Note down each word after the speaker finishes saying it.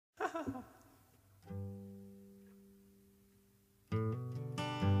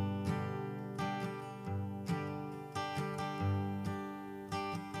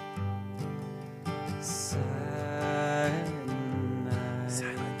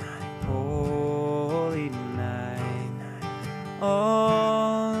Silent night, holy night,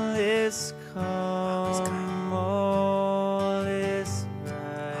 all is calm, all is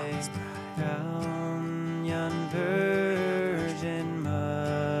bright, round yon virgin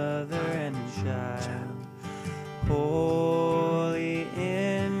mother and child, holy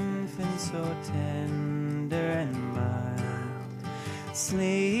infant, so tender and mild,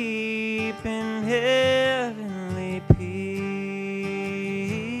 sleep in heavenly peace,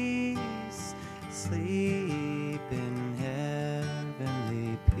 sleep in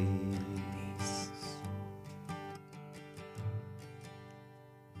heavenly peace.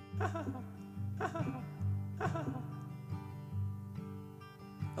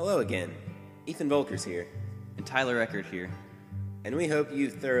 Hello again, Ethan Voelkers here, And Tyler Eckert here. and we hope you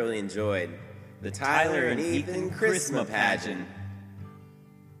thoroughly enjoyed the Tyler and Ethan Christmas Pageant.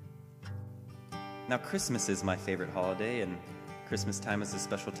 Now, Christmas is my favorite holiday, and Christmas time is a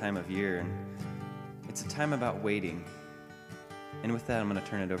special time of year, and it's a time about waiting. And with that, I'm going to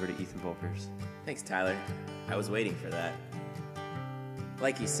turn it over to Ethan Voelkers. Thanks, Tyler. I was waiting for that.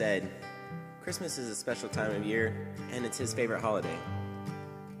 Like he said, Christmas is a special time of year, and it's his favorite holiday.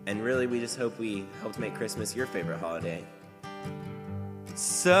 And really, we just hope we helped make Christmas your favorite holiday.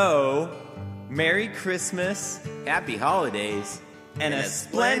 So, Merry Christmas Happy holidays and a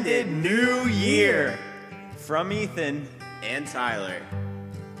splendid new year from Ethan and Tyler.